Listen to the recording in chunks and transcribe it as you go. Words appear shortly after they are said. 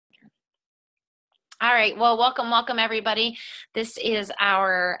All right. Well, welcome everybody. This is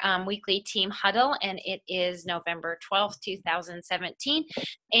our weekly team huddle, and it is November 12th, 2017.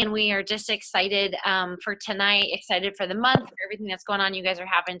 And we are just excited for tonight, excited for the month, for everything that's going on. You guys are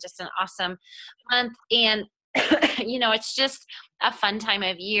having just an awesome month. And, it's just a fun time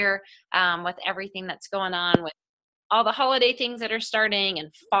of year with everything that's going on with all the holiday things that are starting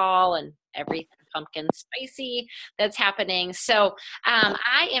and fall and everything pumpkin spicy that's happening. So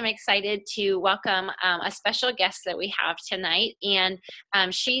I am excited to welcome a special guest that we have tonight, and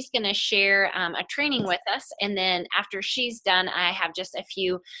she's going to share a training with us. And then after she's done, I have just a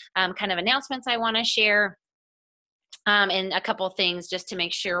few kind of announcements I want to share. And a couple things just to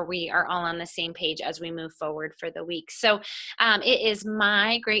make sure we are all on the same page as we move forward for the week. So it is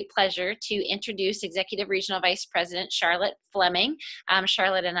my great pleasure to introduce Executive Regional Vice President Charlotte Fleming.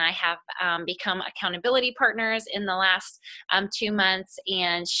 Charlotte and I have become accountability partners in the last 2 months,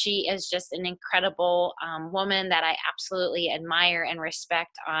 and she is just an incredible woman that I absolutely admire and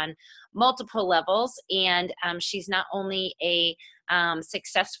respect on multiple levels. And she's not only a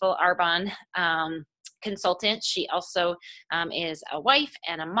successful Arbonne consultant. She also is a wife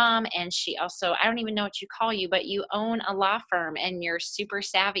and a mom, and she also, I don't even know what you call you, but you own a law firm and you're super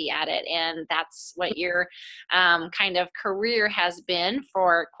savvy at it, and that's what your kind of career has been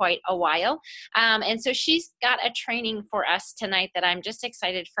for quite a while. And so she's got a training for us tonight that I'm just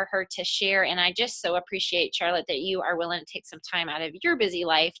excited for her to share, and I just so appreciate, Charlotte, that you are willing to take some time out of your busy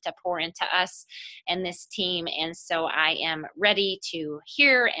life to pour into us and this team. And so I am ready to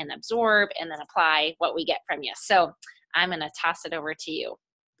hear and absorb and then apply what we get from you. So I'm going to toss it over to you.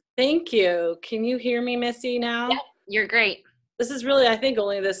 Thank you. Can you hear me, Missy, now? Yep, you're great. This is really, I think,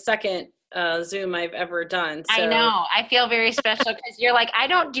 only the second Zoom I've ever done. So. I know. I feel very special because you're like, I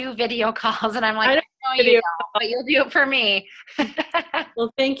don't do video calls. And I'm like, I I don't know you don't, but you'll do it for me.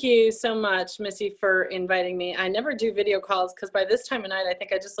 Well, thank you so much, Missy, for inviting me. I never do video calls because by this time of night, I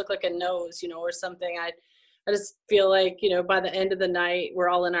think I just look like a nose, or something. I just feel like, by the end of the night, we're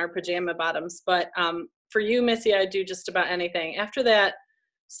all in our pajama bottoms. But for you, Missy, I do just about anything. After that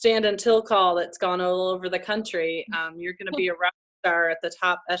stand until call that's gone all over the country, you're going to be a rock star at the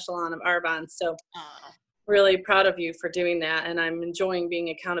top echelon of Arbonne. So really proud of you for doing that. And I'm enjoying being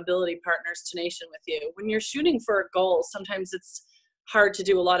accountability partners to Nation with you. When you're shooting for a goal, sometimes it's hard to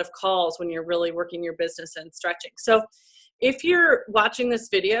do a lot of calls when you're really working your business and stretching. So if you're watching this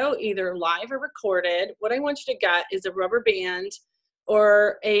video, either live or recorded, what I want you to get is a rubber band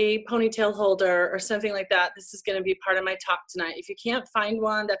or a ponytail holder or something like that. This is going to be part of my talk tonight. If you can't find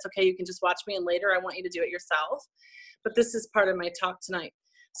one, that's okay. You can just watch me, and later I want you to do it yourself. But this is part of my talk tonight.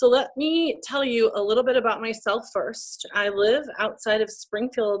 So let me tell you a little bit about myself first. I live outside of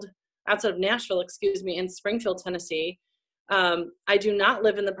Nashville, in Springfield, Tennessee. I do not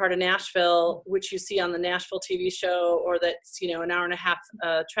live in the part of Nashville, which you see on the Nashville TV show, or that's, an hour and a half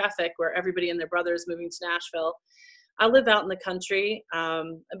traffic where everybody and their brother is moving to Nashville. I live out in the country,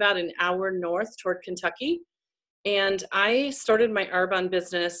 about an hour north toward Kentucky. And I started my Arbonne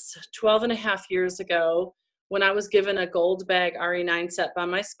business 12 and a half years ago when I was given a gold bag RE9 set by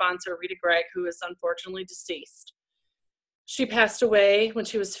my sponsor, Rita Gregg, who is unfortunately deceased. She passed away when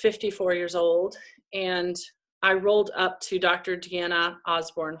she was 54 years old, and I rolled up to Dr. Deanna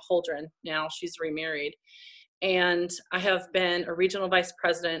Osborne Holdren. Now she's remarried. And I have been a regional vice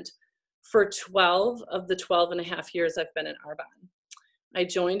president for 12 of the 12 and a half years I've been in Arbonne. I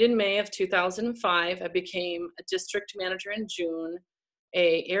joined in May of 2005. I became a district manager in June,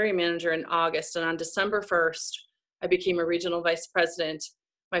 a area manager in August, and on December 1st, I became a regional vice president.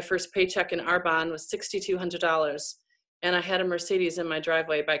 My first paycheck in Arbonne was $6,200, and I had a Mercedes in my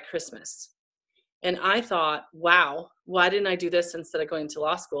driveway by Christmas. And I thought, wow, why didn't I do this instead of going to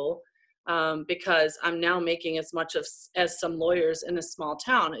law school? Because I'm now making as much as some lawyers in a small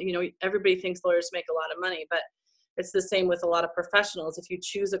town. Everybody thinks lawyers make a lot of money, but it's the same with a lot of professionals. If you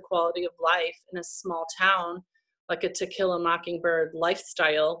choose a quality of life in a small town, like a To Kill a Mockingbird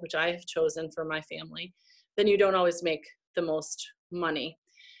lifestyle, which I have chosen for my family, then you don't always make the most money.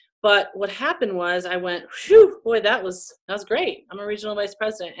 But what happened was I went, whew, boy, that was great. I'm a regional vice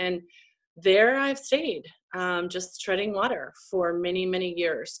president. And there I've stayed, just treading water for many, many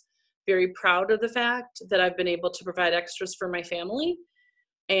years. Very proud of the fact that I've been able to provide extras for my family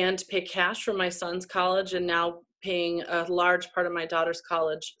and pay cash for my son's college, and now paying a large part of my daughter's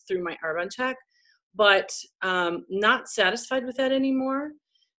college through my Arbonne check, but not satisfied with that anymore.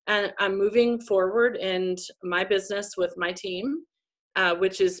 And I'm moving forward in my business with my team,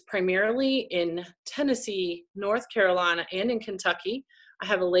 which is primarily in Tennessee, North Carolina, and in Kentucky. I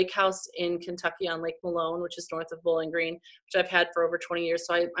have a lake house in Kentucky on Lake Malone, which is north of Bowling Green, which I've had for over 20 years.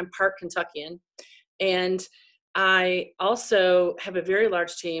 So I'm part Kentuckian. And I also have a very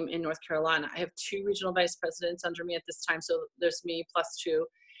large team in North Carolina. I have 2 regional vice presidents under me at this time. So there's me plus 2.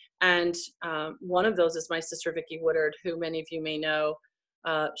 And one of those is my sister, Vicki Woodard, who many of you may know.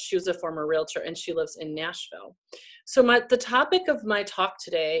 She was a former realtor and she lives in Nashville. So the topic of my talk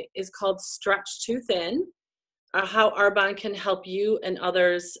today is called Stretch Too Thin, how Arbonne can help you and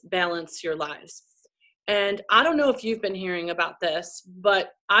others balance your lives. And I don't know if you've been hearing about this,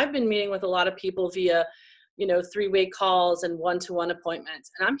 but I've been meeting with a lot of people via 3-way calls and one-to-one appointments.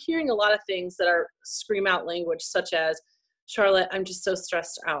 And I'm hearing a lot of things that are scream out language, such as, Charlotte, I'm just so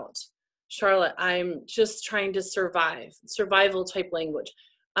stressed out. Charlotte, I'm just trying to survive, survival type language.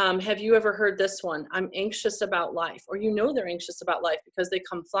 Have you ever heard this one? I'm anxious about life. Or they're anxious about life because they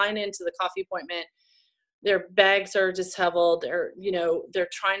come flying into the coffee appointment. Their bags are disheveled. They're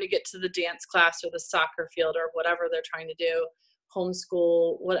trying to get to the dance class or the soccer field or whatever they're trying to do.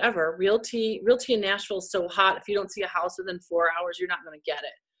 Homeschool, whatever. Realty in Nashville is so hot. If you don't see a house within 4 hours, you're not going to get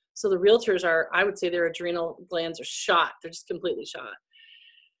it. So the realtors I would say their adrenal glands are shot. They're just completely shot.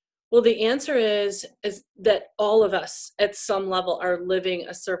 Well, the answer is that all of us at some level are living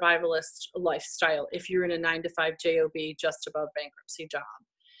a survivalist lifestyle if you're in a 9-to-5 job just above bankruptcy job.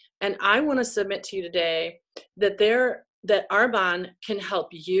 And I want to submit to you today that Arbonne can help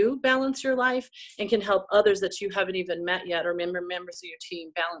you balance your life and can help others that you haven't even met yet or members of your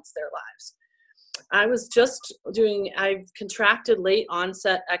team balance their lives. I've contracted late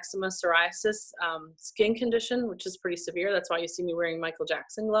onset eczema psoriasis skin condition, which is pretty severe. That's why you see me wearing Michael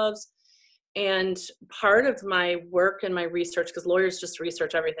Jackson gloves. And part of my work and my research, because lawyers just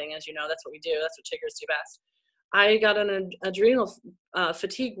research everything, as you know, that's what we do. That's what chiggers do best. I got an adrenal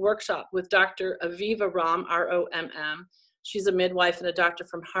fatigue workshop with Dr. Aviva Romm, R-O-M-M. She's a midwife and a doctor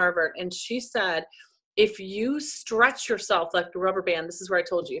from Harvard. And she said, if you stretch yourself like a rubber band, this is where I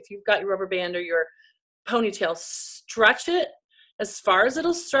told you, if you've got your rubber band or your ponytail, stretch it as far as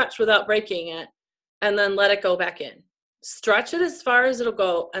it'll stretch without breaking it, and then let it go back in. Stretch it as far as it'll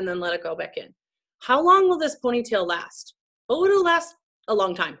go, and then let it go back in. How long will this ponytail last? Oh, it'll last a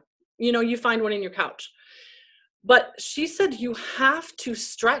long time. You find one in your couch. But she said you have to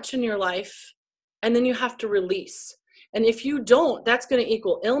stretch in your life, and then you have to release. And if you don't, that's going to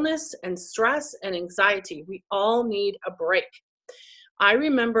equal illness and stress and anxiety. We all need a break. I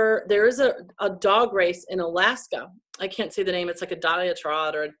remember there is a dog race in Alaska. I can't say the name. It's like a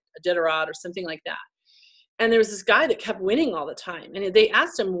Diatrod or a Diderot or something like that. And there was this guy that kept winning all the time. And they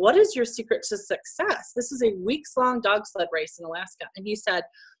asked him, what is your secret to success? This is a weeks-long dog sled race in Alaska. And he said,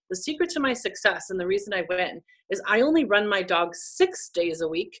 the secret to my success and the reason I win is I only run my dog 6 days a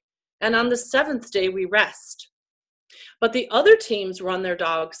week. And on the 7th day, we rest. But the other teams run their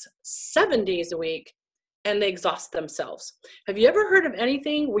dogs 7 days a week and they exhaust themselves. Have you ever heard of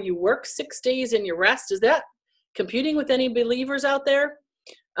anything where you work 6 days and you rest? Is that computing with any believers out there?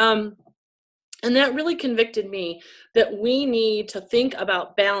 And that really convicted me that we need to think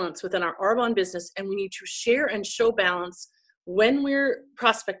about balance within our Arbonne business, and we need to share and show balance when we're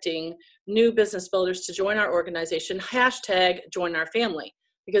prospecting new business builders to join our organization, #join our family.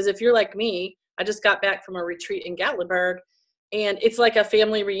 Because if you're like me, I just got back from a retreat in Gatlinburg, and it's like a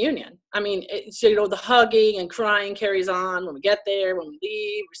family reunion. I mean, the hugging and crying carries on when we get there, when we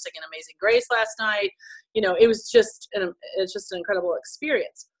leave. We're singing Amazing Grace last night. It was just an incredible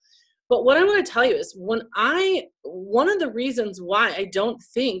experience. But what I want to tell you is one of the reasons why I don't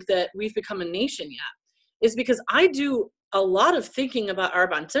think that we've become a nation yet is because I do a lot of thinking about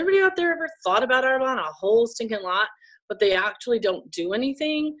Arbonne. Has everybody out there ever thought about Arbonne? A whole stinking lot, but they actually don't do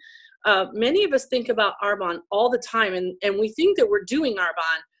anything. Many of us think about Arbonne all the time, and we think that we're doing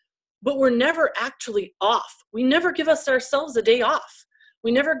Arbonne, but we're never actually off. We never give ourselves a day off.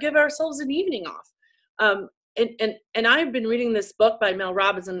 We never give ourselves an evening off. And I've been reading this book by Mel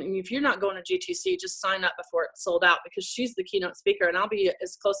Robbins, and if you're not going to GTC, just sign up before it's sold out, because she's the keynote speaker, and I'll be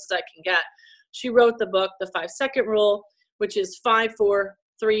as close as I can get. She wrote the book, The 5-Second Rule, which is 5, 4,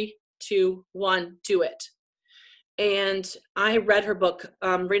 3, 2, 1, do it. And I read her book,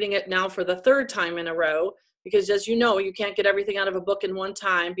 reading it now for the 3rd time in a row, because as you know, you can't get everything out of a book in one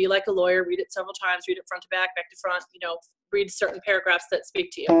time. Be like a lawyer, read it several times, read it front to back to front, read certain paragraphs that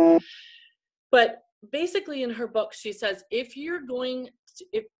speak to you. But basically in her book, she says, you've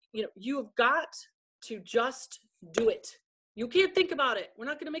got to just do it. You can't think about it. We're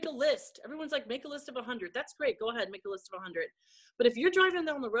not going to make a list. Everyone's like, make a list of 100. That's great. Go ahead, make a list of 100. But if you're driving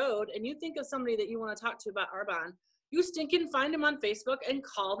down the road and you think of somebody that you want to talk to about Arbonne, you stinking find them on Facebook and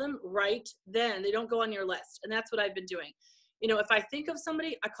call them right then. They don't go on your list. And that's what I've been doing. If I think of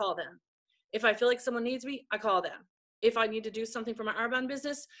somebody, I call them. If I feel like someone needs me, I call them. If I need to do something for my Arbonne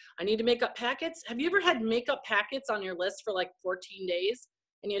business, I need to make up packets. Have you ever had makeup packets on your list for like 14 days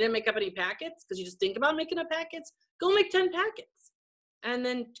and you didn't make up any packets because you just think about making up packets? Go make 10 packets and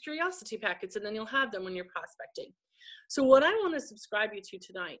then curiosity packets, and then you'll have them when you're prospecting. So what I want to subscribe you to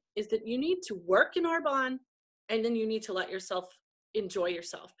tonight is that you need to work in Arbonne, and then you need to let yourself enjoy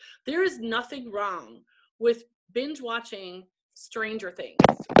yourself. There is nothing wrong with binge watching Stranger Things.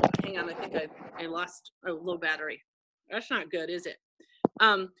 Hang on, I think I lost a low battery. That's not good, is it?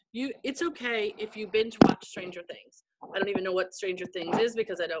 It's okay if you binge watch Stranger Things. I don't even know what Stranger Things is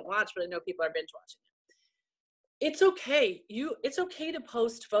because I don't watch, but I know people are binge watching it. It's okay. It's okay to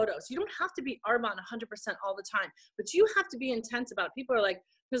post photos. You don't have to be Arbonne 100% all the time, but you have to be intense about it. People are like,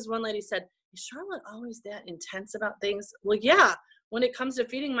 this one lady said, is Charlotte always that intense about things? Well, yeah, when it comes to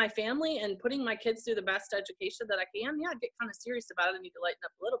feeding my family and putting my kids through the best education that I can, yeah, I get kind of serious about it. I need to lighten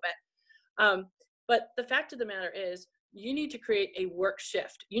up a little bit. But the fact of the matter is, you need to create a work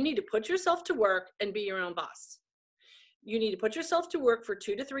shift. You need to put yourself to work and be your own boss. You need to put yourself to work for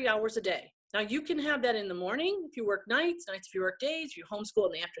 2 to 3 hours a day. Now, you can have that in the morning if you work nights if you work days, you homeschool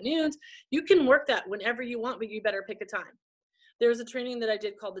in the afternoons. You can work that whenever you want, but you better pick a time. There's a training that I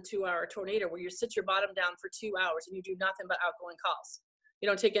did called the 2-hour tornado, where you sit your bottom down for 2 hours and you do nothing but outgoing calls. You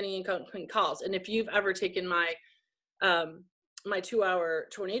don't take any incoming calls. And if you've ever taken my 2-hour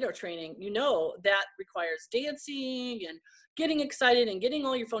tornado training, you know that requires dancing and getting excited and getting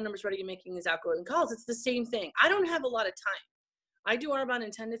all your phone numbers ready and making these outgoing calls. It's the same thing. I don't have a lot of time. I do Arbonne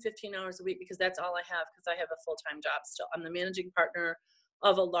in 10 to 15 hours a week because that's all I have, because I have a full-time job still. I'm the managing partner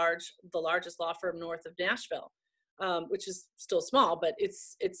of the largest law firm north of Nashville, which is still small, but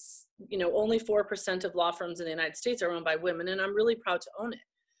it's only 4% of law firms in the United States are owned by women, and I'm really proud to own it.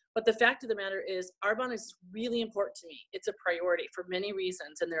 But the fact of the matter is, Arbonne is really important to me. It's a priority for many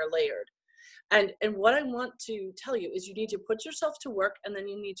reasons, and they're layered. And what I want to tell you is, you need to put yourself to work, and then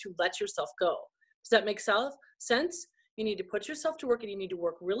you need to let yourself go. Does that make sense? You need to put yourself to work, and you need to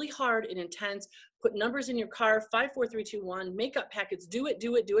work really hard and intense. Put numbers in your car, 5, 4, 3, 2, 1, make up packets, do it.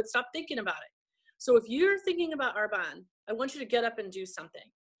 Stop thinking about it. So if you're thinking about Arbonne, I want you to get up and do something.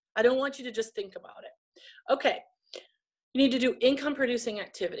 I don't want you to just think about it. Okay. You need to do income producing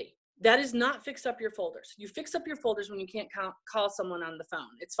activity. That is not fix up your folders. You fix up your folders when you can't call someone on the phone.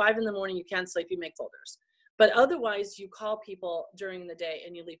 It's 5 in the morning, you can't sleep, you make folders. But otherwise, you call people during the day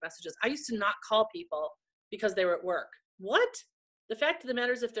and you leave messages. I used to not call people because they were at work. What? The fact of the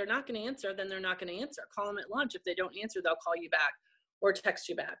matter is, if they're not going to answer, then they're not going to answer. Call them at lunch. If they don't answer, they'll call you back or text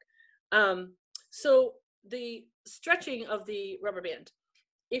you back. So the stretching of the rubber band.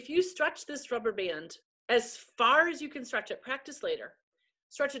 If you stretch this rubber band as far as you can stretch it, practice later.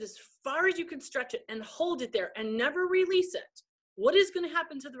 Stretch it as far as you can stretch it and hold it there and never release it. What is going to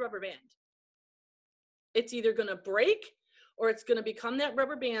happen to the rubber band? It's either going to break, or it's going to become that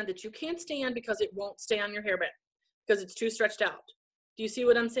rubber band that you can't stand because it won't stay on your hairband because it's too stretched out. Do you see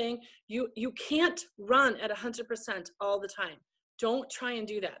what I'm saying? You can't run at 100% all the time. Don't try and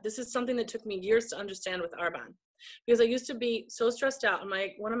do that. This is something that took me years to understand with Arbonne, because I used to be so stressed out. And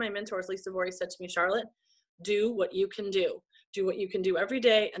one of my mentors, Lisa Vorey, said to me, Charlotte, do what you can do. Do what you can do every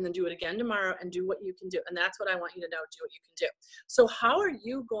day, and then do it again tomorrow, and do what you can do. And that's what I want you to know, do what you can do. So how are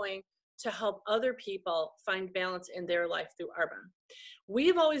you going to help other people find balance in their life through Arbonne?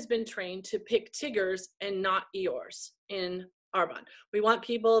 We've always been trained to pick Tiggers and not Eeyores in Arbonne. We want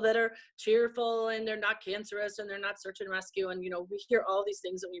people that are cheerful, and they're not cancerous, and they're not search and rescue. And, we hear all these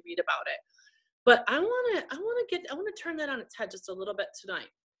things and we read about it. But I want to turn that on its head just a little bit tonight.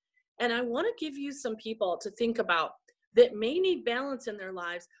 And I want to give you some people to think about that may need balance in their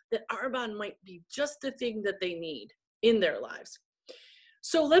lives, that Arbonne might be just the thing that they need in their lives.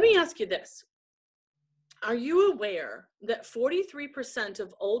 So let me ask you this. Are you aware that 43%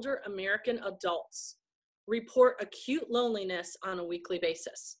 of older American adults report acute loneliness on a weekly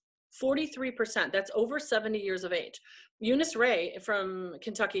basis? 43%. That's over 70 years of age. Eunice Ray from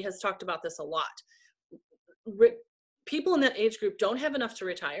Kentucky has talked about this a lot. People in that age group don't have enough to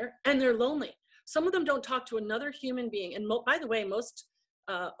retire, and they're lonely. Some of them don't talk to another human being. And by the way, most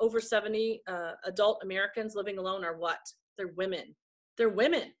over 70 adult Americans living alone are what? They're women. They're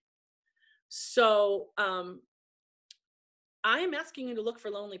women. So I am asking you to look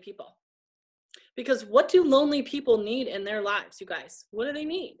for lonely people. Because what do lonely people need in their lives, you guys? What do they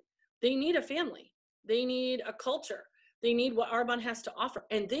need? They need a family. They need a culture. They need what Arbonne has to offer.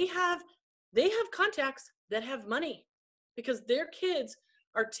 And they have contacts that have money, because their kids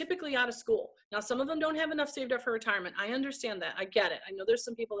are typically out of school. Now, some of them don't have enough saved up for retirement. I understand that. I get it. I know there's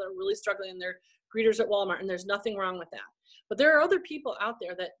some people that are really struggling, and they're greeters at Walmart, and there's nothing wrong with that. But there are other people out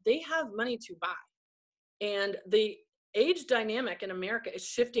there that they have money to buy. And age dynamic in America is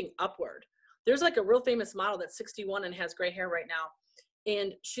shifting upward. There's like a real famous model that's 61 and has gray hair right now.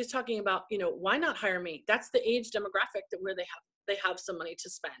 And she's talking about, why not hire me? That's the age demographic that where they have some money to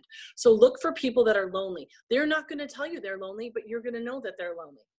spend. So look for people that are lonely. They're not going to tell you they're lonely, but you're going to know that they're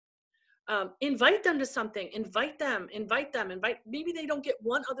lonely. Invite them to something. Invite them. Maybe they don't get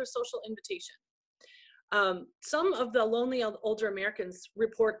one other social invitation. Some of the lonely older Americans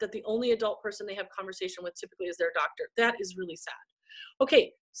report that the only adult person they have conversation with typically is their doctor. That is really sad.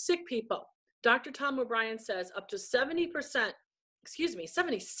 Okay, sick people. Dr. Tom O'Brien says up to 76%,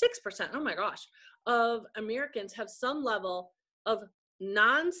 oh my gosh, of Americans have some level of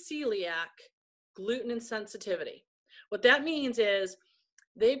non-celiac gluten insensitivity. What that means is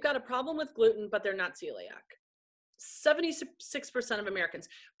they've got a problem with gluten, but they're not celiac. 76% of Americans.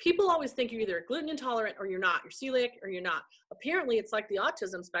 People always think you're either gluten intolerant or you're not. You're celiac or you're not. Apparently, it's like the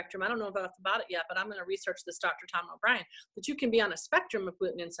autism spectrum. I don't know enough about it yet, but I'm going to research this, Dr. Tom O'Brien, that you can be on a spectrum of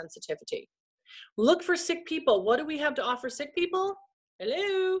gluten insensitivity. Look for sick people. What do we have to offer sick people?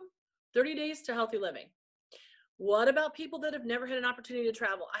 Hello, 30 days to healthy living. What about people that have never had an opportunity to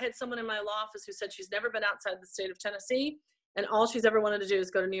travel? I had someone in my law office who said she's never been outside the state of Tennessee, and all she's ever wanted to do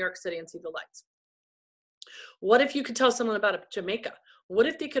is go to New York City and see the lights. What if you could tell someone about Jamaica? What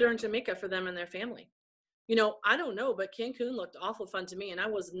if they could earn Jamaica for them and their family? I don't know, but Cancun looked awful fun to me, and I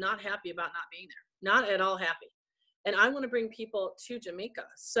was not happy about not being there. Not at all happy. And I want to bring people to Jamaica.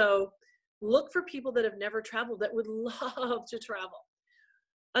 So look for people that have never traveled that would love to travel.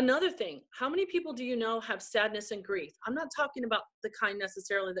 Another thing, how many people do you know have sadness and grief? I'm not talking about the kind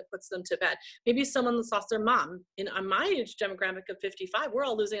necessarily that puts them to bed. Maybe someone that's lost their mom. On my age demographic of 55, we're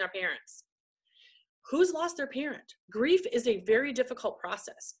all losing our parents. Who's lost their parent? Grief is a very difficult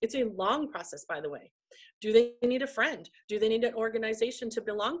process. It's a long process, by the way. Do they need a friend? Do they need an organization to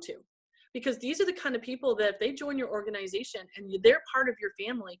belong to? Because these are the kind of people that if they join your organization and they're part of your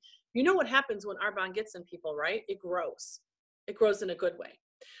family, you know what happens when our bond gets in people, right? It grows. It grows in a good way.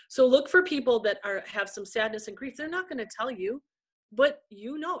 So look for people that have some sadness and grief. They're not going to tell you, but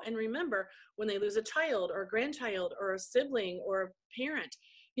and remember, when they lose a child or a grandchild or a sibling or a parent,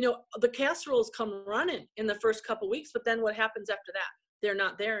 the casseroles come running in the first couple weeks, but then what happens after that? They're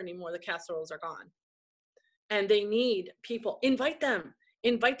not there anymore. The casseroles are gone. And they need people. Invite them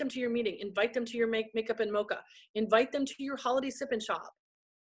to your meeting, invite them to your makeup and mocha, invite them to your holiday sip and shop.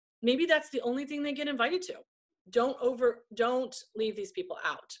 Maybe that's the only thing they get invited to. Don't leave these people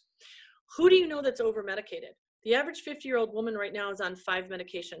out. Who do you know that's over medicated? The average 50-year-old woman right now is on 5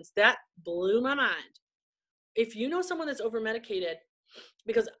 medications. That blew my mind. If you know someone that's over medicated,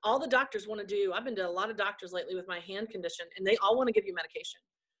 because all the doctors want to do, I've been to a lot of doctors lately with my hand condition, and they all want to give you medication.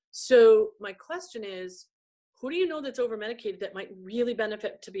 So my question is, who do you know that's over medicated that might really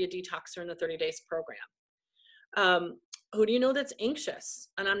benefit to be a detoxer in the 30 days program? Who do you know that's anxious?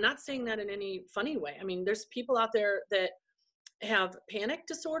 And I'm not saying that in any funny way. I mean, there's people out there that have panic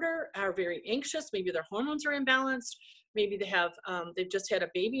disorder, are very anxious. Maybe their hormones are imbalanced. Maybe they have, they've just had a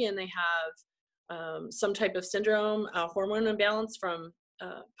baby and they have some type of syndrome, hormone imbalance from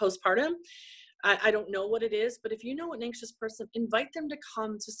postpartum. I don't know what it is, but if you know an anxious person, invite them to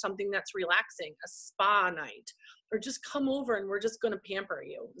come to something that's relaxing, a spa night, or just come over and we're just going to pamper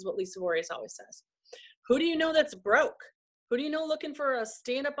you, is what Lisa Voorhees always says. Who do you know that's broke? Who do you know looking for a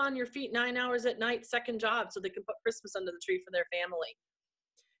stand up on your feet 9 hours at night, second job, so they can put Christmas under the tree for their family?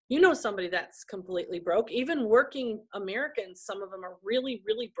 You know somebody that's completely broke. Even working Americans, some of them are really,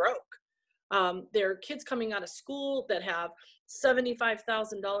 really broke. There are kids coming out of school that have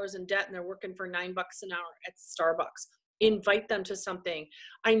 $75,000 in debt and they're working for $9 an hour at Starbucks. Invite them to something.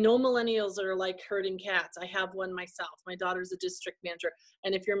 I know millennials are like herding cats. I have one myself. My daughter's a district manager.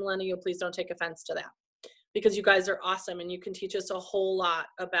 And if you're a millennial, please don't take offense to that, because you guys are awesome and you can teach us a whole lot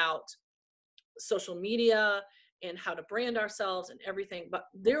about social media and how to brand ourselves and everything. But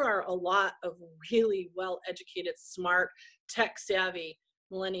there are a lot of really well-educated, smart, tech-savvy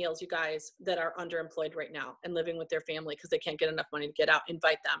millennials, you guys, that are underemployed right now and living with their family because they can't get enough money to get out.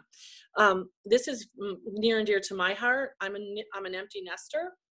 Invite them. This is near and dear to my heart. I'm an empty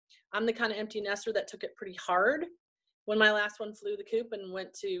nester. I'm the kind of empty nester that took it pretty hard when my last one flew the coop and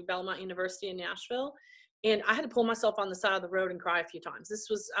went to Belmont University in Nashville. And I had to pull myself on the side of the road and cry a few times. It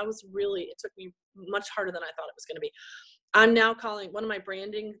took me much harder than I thought it was going to be. I'm now calling one of my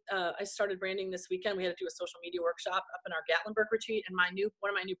branding. I started branding this weekend. We had to do a social media workshop up in our Gatlinburg retreat. And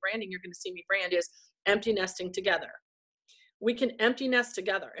one of my new branding you're going to see me brand is empty nesting together. We can empty nest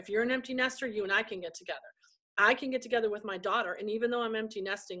together. If you're an empty nester, you and I can get together. I can get together with my daughter. And even though I'm empty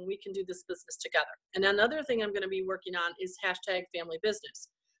nesting, we can do this business together. And another thing I'm going to be working on is #family business,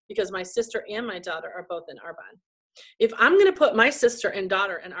 because my sister and my daughter are both in Arbonne. If I'm going to put my sister and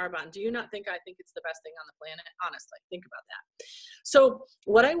daughter in Arbonne, do you not think I think it's the best thing on the planet? Honestly, think about that. So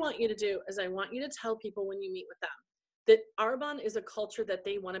what I want you to do is I want you to tell people when you meet with them that Arbonne is a culture that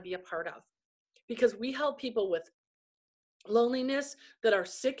they want to be a part of, because we help people with loneliness, that are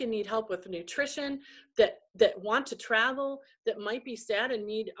sick and need help with nutrition, that want to travel, that might be sad and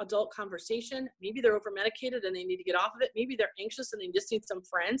need adult conversation. Maybe they're over medicated and they need to get off of it. Maybe they're anxious and they just need some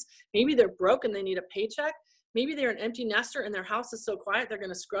friends. Maybe they're broke and they need a paycheck. Maybe they're an empty nester and their house is so quiet they're going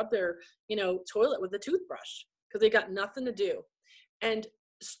to scrub their toilet with a toothbrush because they got nothing to do. And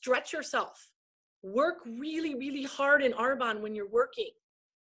stretch yourself. Work really, really hard in Arbonne when you're working.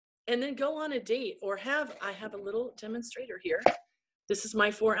 And then go on a date, or I have a little demonstrator here. This is my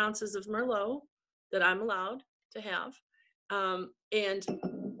 4 ounces of Merlot that I'm allowed to have. And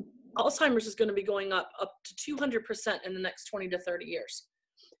Alzheimer's is going to be going up to 200% in the next 20 to 30 years.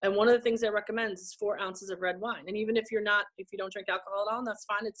 And one of the things I recommend is 4 ounces of red wine. And even if you don't drink alcohol at all, that's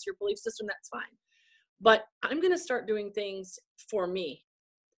fine. It's your belief system, that's fine. But I'm going to start doing things for me,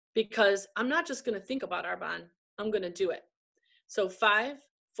 because I'm not just going to think about Arbonne, I'm going to do it. So 5,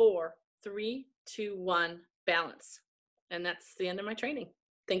 4, 3, 2, 1, balance. And that's the end of my training.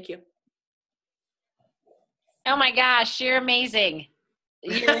 Thank you. Oh my gosh, you're amazing.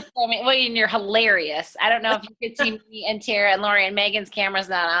 You're hilarious. I don't know if you could see me and Tara and Lori, and Megan's camera's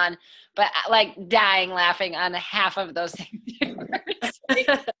not on, but like dying laughing on half of those things.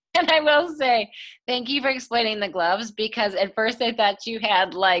 And I will say, thank you for explaining the gloves, because at first I thought you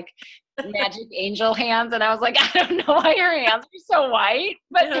had like magic angel hands, and I was like, I don't know why your hands are so white,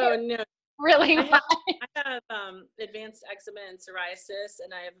 but no. Really I have advanced eczema and psoriasis,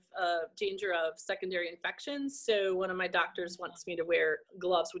 and I have danger of secondary infections. So one of my doctors wants me to wear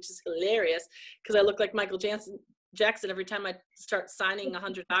gloves, which is hilarious because I look like Michael Jackson every time I start signing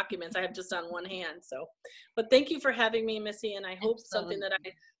 100 documents. I have just on one hand. So, but thank you for having me, Missy, and I hope something that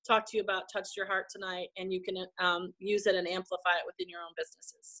I talked to you about touched your heart tonight, and you can use it and amplify it within your own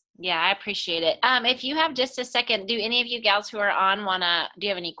businesses. Yeah, I appreciate it. If you have just a second, do any of you gals who are on do you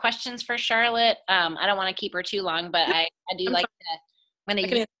have any questions for Charlotte? I don't want to keep her too long, but I do like to, I'm going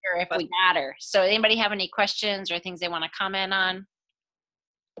to use her if we got her. So anybody have any questions or things they want to comment on?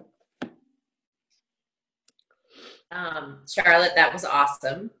 Charlotte, that was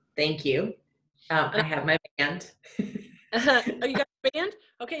awesome. Thank you. I have my band. Oh, you got a band?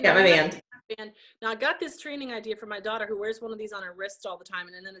 Okay. Got my band. Now I got this training idea for my daughter who wears one of these on her wrist all the time,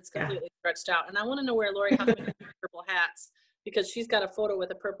 and then it's completely stretched out. And I want to know where Lori Huffman has purple hats, because she's got a photo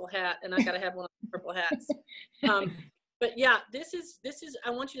with a purple hat, and I got to have one of the purple hats. But yeah, this is, I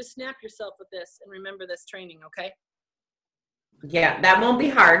want you to snap yourself with this and remember this training. Okay. Yeah, that won't be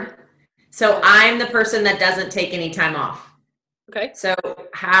hard. So I'm the person that doesn't take any time off. Okay. So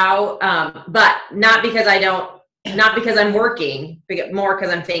how, but not because I'm working, but more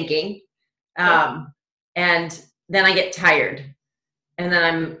because I'm thinking. And then I get tired, and then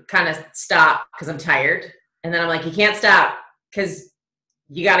I'm kind of stop because I'm tired. And then I'm like, you can't stop because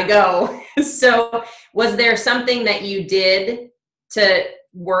you got to go. So was there something that you did to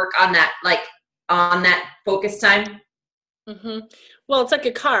work on that, like on that focus time? Mm-hmm. Well, it's like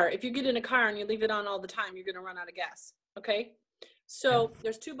a car. If you get in a car and you leave it on all the time, you're going to run out of gas. Okay. So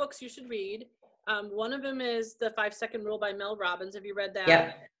there's 2 books you should read. One of them is The 5-Second Rule by Mel Robbins. Have you read that?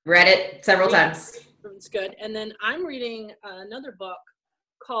 Yep. Read it several times. It's good. And then I'm reading another book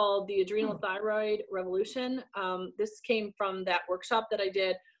called The Adrenal Thyroid Revolution. This came from that workshop that I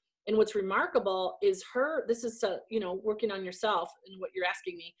did. And what's remarkable is this is, working on yourself and what you're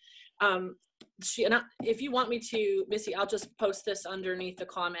asking me. If you want me to, Missy, I'll just post this underneath the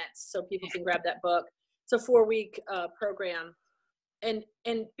comments so people can grab that book. It's a 4-week program. And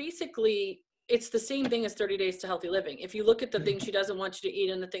basically, it's the same thing as 30 Days to Healthy Living. If you look at the things she doesn't want you to eat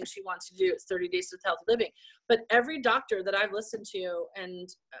and the things she wants you to do, it's 30 Days to Healthy Living. But every doctor that I've listened to and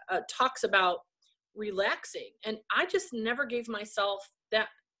talks about relaxing, and I just never gave myself that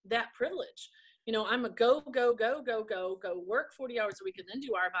privilege. I'm a go work 40 hours a week and then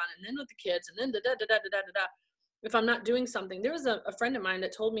do Arbonne and then with the kids and then da. If I'm not doing something, there was a friend of mine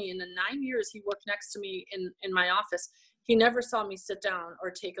that told me in the 9 years he worked next to me in my office, he never saw me sit down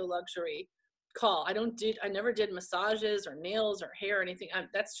or take a luxury call. I never did massages or nails or hair or anything.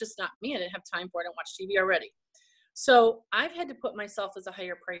 That's just not me. I didn't have time for it. I don't watch TV already. So I've had to put myself as a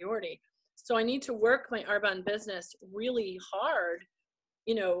higher priority. So I need to work my Arbonne business really hard,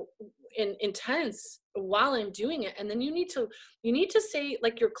 intense while I'm doing it. And then you need to say,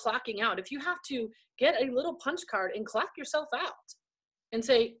 like, you're clocking out. If you have to get a little punch card and clock yourself out and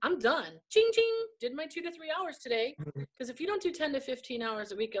say, I'm done. Ching, ching, did my 2 to 3 hours today. Because if you don't do 10 to 15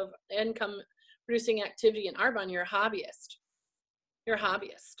 hours a week of income producing activity in Arbonne, you're a hobbyist. You're a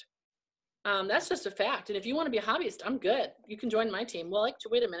hobbyist. That's just a fact. And if you want to be a hobbyist, I'm good. You can join my team. Well,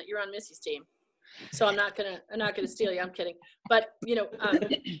 wait a minute, you're on Missy's team. So I'm not gonna steal you. I'm kidding. But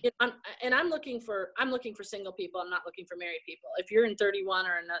I'm looking for single people. I'm not looking for married people. If you're in 31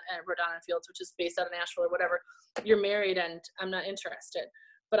 or in Rhode Island Fields, which is based out of Nashville or whatever, you're married and I'm not interested.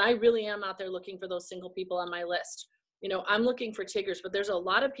 But I really am out there looking for those single people on my list. I'm looking for Tiggers, but there's a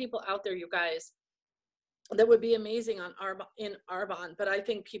lot of people out there, you guys, that would be amazing in Arbonne, but I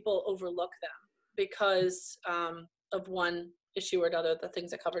think people overlook them because of one issue or another, the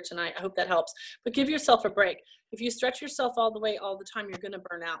things I covered tonight. I hope that helps. But give yourself a break. If you stretch yourself all the way, all the time, you're going to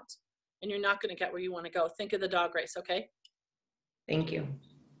burn out and you're not going to get where you want to go. Think of the dog race, okay? Thank you.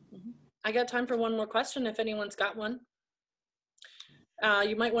 I got time for one more question if anyone's got one.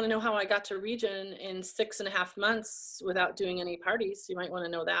 You might want to know how I got to region in 6.5 months without doing any parties. You might want to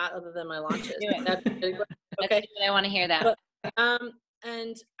know that other than my launches. Okay. I want to hear that. But,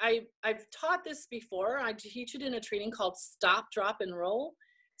 and I've taught this before. I teach it in a training called Stop, Drop, and Roll.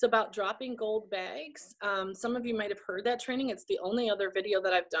 It's about dropping gold bags. Some of you might have heard that training. It's the only other video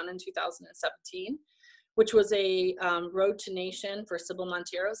that I've done in 2017, which was a Road to Nation for Sybil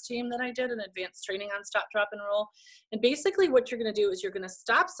Montero's team that I did, an advanced training on Stop, Drop, and Roll. And basically what you're going to do is you're going to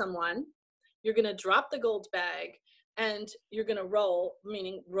stop someone, you're going to drop the gold bag, and you're going to roll,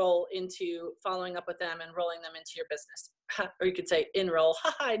 meaning roll into following up with them and rolling them into your business. Or you could say enroll.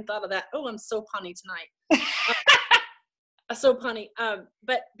 I hadn't thought of that. Oh, I'm so punny tonight. So punny.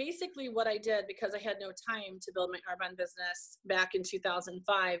 But basically what I did, because I had no time to build my Arbonne business back in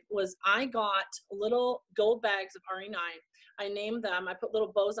 2005, was I got little gold bags of RE9. I named them. I put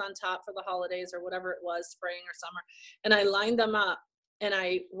little bows on top for the holidays or whatever it was, spring or summer. And I lined them up and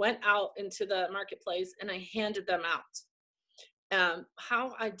I went out into the marketplace and I handed them out.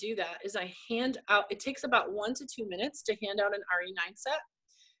 How I do that is I hand out, it takes about 1 to 2 minutes to hand out an RE9 set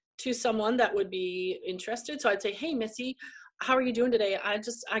to someone that would be interested. So I'd say, hey, Missy, how are you doing today? I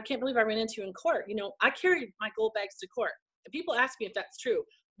can't believe I ran into you in court. I carried my gold bags to court. And people ask me if that's true.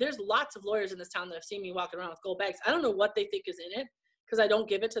 There's lots of lawyers in this town that have seen me walking around with gold bags. I don't know what they think is in it because I don't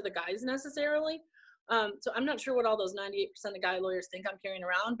give it to the guys necessarily. So I'm not sure what all those 98% of guy lawyers think I'm carrying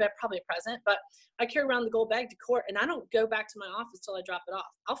around, but probably a present. But I carry around the gold bag to court and I don't go back to my office till I drop it off.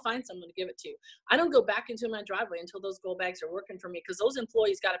 I'll find someone to give it to. I don't go back into my driveway until those gold bags are working for me, because those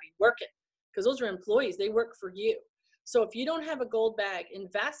employees got to be working, because those are employees. They work for you. So if you don't have a gold bag,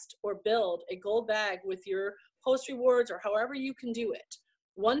 invest or build a gold bag with your post rewards or however you can do it.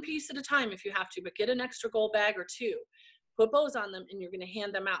 One piece at a time if you have to, but get an extra gold bag or two. Put bows on them and you're going to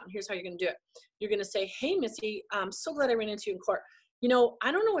hand them out. And here's how you're going to do it. You're going to say, hey, Missy, I'm so glad I ran into you in court.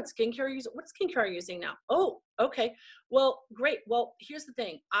 I don't know what skincare you're using. What skincare are you using now? Oh, okay. Well, great. Well, here's the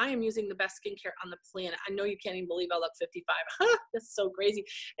thing. I am using the best skincare on the planet. I know you can't even believe I look 55. That's so crazy.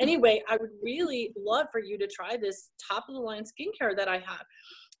 Anyway, I would really love for you to try this top of the line skincare that I have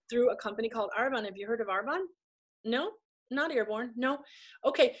through a company called Arbonne. Have you heard of Arbonne? No? Not Airborne. No.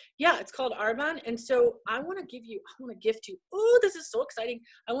 Okay. Yeah, it's called Arbonne. And so I want to gift you. Oh, this is so exciting.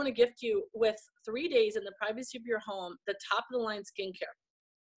 I want to gift you with 3 days in the privacy of your home, the top of the line skincare.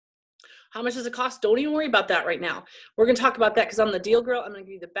 How much does it cost? Don't even worry about that right now. We're going to talk about that because I'm the deal girl. I'm going to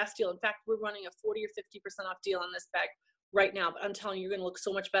give you the best deal. In fact, we're running a 40 or 50% off deal on this bag right now. But I'm telling you, you're going to look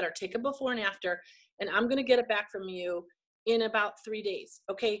so much better. Take a before and after, and I'm going to get it back from you in about 3 days.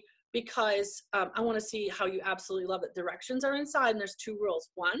 Okay. Because I want to see how you absolutely love it. Directions are inside, and there's 2 rules.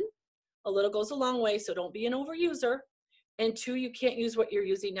 1, a little goes a long way, so don't be an overuser. And 2, you can't use what you're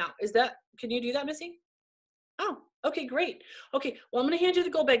using now. Can you do that, Missy? Oh, okay, great. Okay, well, I'm going to hand you the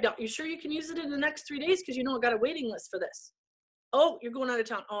gold bag now. You sure you can use it in the next 3 days? Because I got a waiting list for this. Oh, you're going out of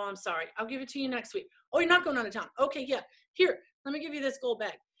town. Oh, I'm sorry. I'll give it to you next week. Oh, you're not going out of town. Okay, yeah. Here, let me give you this gold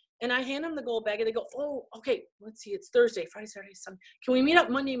bag. And I hand them the gold bag and they go, oh, okay, let's see, it's Thursday, Friday, Saturday, Sunday. Can we meet up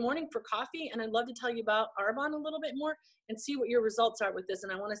Monday morning for coffee? And I'd love to tell you about Arbonne a little bit more and see what your results are with this.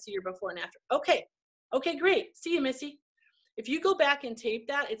 And I want to see your before and after. Okay, great. See you, Missy. If you go back and tape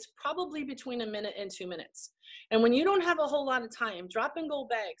that, it's probably between 1 minute and 2 minutes. And when you don't have a whole lot of time, drop in gold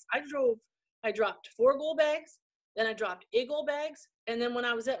bags. I dropped 4 gold bags, then I dropped 8 gold bags. And then when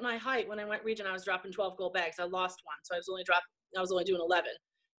I was at my height, when I went region, I was dropping 12 gold bags. I lost 1. So I was only doing 11.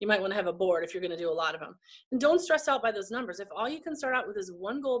 You might want to have a board if you're going to do a lot of them. And don't stress out by those numbers. If all you can start out with is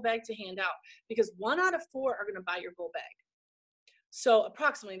 1 gold bag to hand out, because 1 out of 4 are going to buy your gold bag. So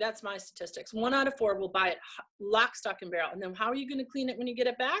approximately, that's my statistics. 1 out of 4 will buy it lock, stock, and barrel. And then how are you going to clean it when you get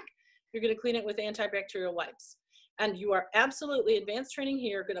it back? You're going to clean it with antibacterial wipes. And you are absolutely, advanced training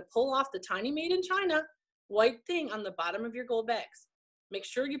here, going to pull off the tiny made in China white thing on the bottom of your gold bags. Make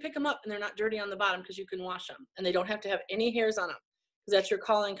sure you pick them up and they're not dirty on the bottom because you can wash them. And they don't have to have any hairs on them because that's your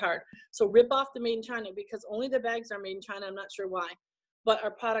calling card. So rip off the made in China because only the bags are made in China. I'm not sure why, but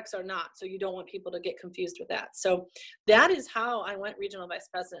our products are not. So you don't want people to get confused with that. So that is how I went regional vice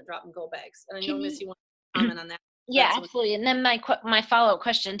president, drop and go bags. And I know Missy wants to comment on that. Yeah, absolutely. And then my follow-up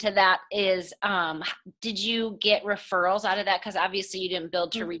question to that is, did you get referrals out of that? Because obviously you didn't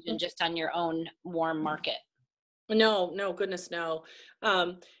build to region just on your own warm market. No, goodness, no.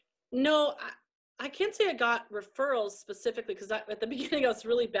 No, I can't say I got referrals specifically because at the beginning I was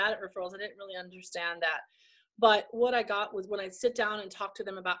really bad at referrals. I didn't really understand that. But what I got was when I sit down and talk to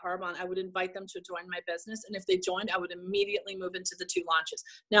them about Arbonne, I would invite them to join my business. And if they joined, I would immediately move into the 2 launches.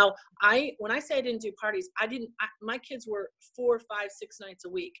 Now, when I say I didn't do parties, my kids were 4, 5, 6 nights a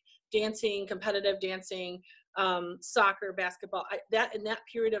week, dancing, competitive dancing, soccer, basketball, in that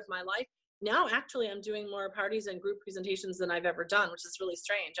period of my life. Now, actually, I'm doing more parties and group presentations than I've ever done, which is really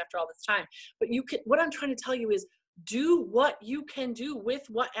strange after all this time. But what I'm trying to tell you is do what you can do with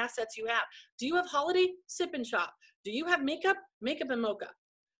what assets you have. Do you have holiday? Sip and shop. Do you have makeup? Makeup and mocha.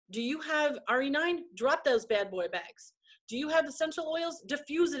 Do you have RE9? Drop those bad boy bags. Do you have essential oils?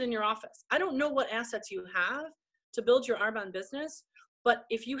 Diffuse it in your office. I don't know what assets you have to build your Arbonne business, but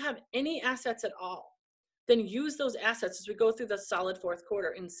if you have any assets at all, then use those assets as we go through the solid 4th quarter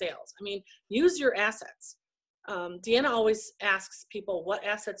in sales. I mean, use your assets. Deanna always asks people, what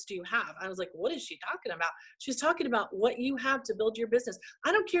assets do you have? I was like, what is she talking about? She's talking about what you have to build your business.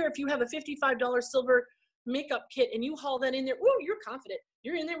 I don't care if you have a $55 silver makeup kit and you haul that in there. Ooh, you're confident.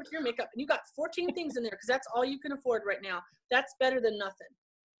 You're in there with your makeup and you got 14 things in there because that's all you can afford right now. That's better than nothing.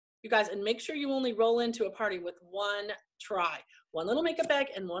 You guys, and make sure you only roll into a party with 1 try, 1 little makeup bag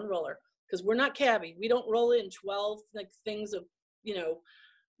and 1 roller. Because we're not cabbie. We don't roll in 12 things of,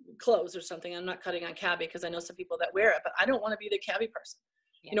 clothes or something. I'm not cutting on cabbie because I know some people that wear it, but I don't want to be the cabbie person.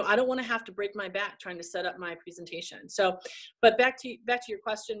 Yeah. I don't want to have to break my back trying to set up my presentation. So, but back to your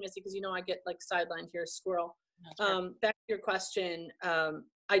question, Missy, because I get sidelined here, squirrel. Back to your question,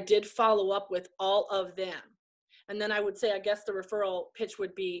 I did follow up with all of them. And then I would say, I guess the referral pitch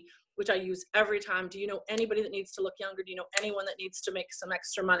would be, which I use every time. Do you know anybody that needs to look younger? Do you know anyone that needs to make some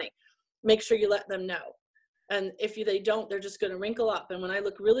extra money? Make sure you let them know. And if they don't, they're just going to wrinkle up. And when I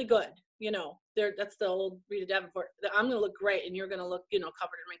look really good, that's the old Rita Davenport, I'm going to look great and you're going to look, covered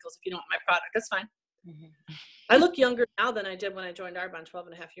in wrinkles if you don't want my product. That's fine. Mm-hmm. I look younger now than I did when I joined Arbonne 12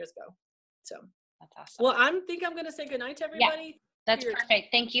 and a half years ago. So that's awesome. Well, I'm going to say goodnight to everybody. Yeah, that's perfect.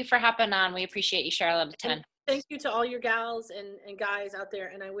 Thank you for hopping on. We appreciate you, Charlotte, a ton. And thank you to all your gals and guys out there.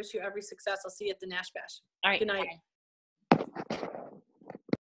 And I wish you every success. I'll see you at the Nash Bash. All right. Good night. Bye.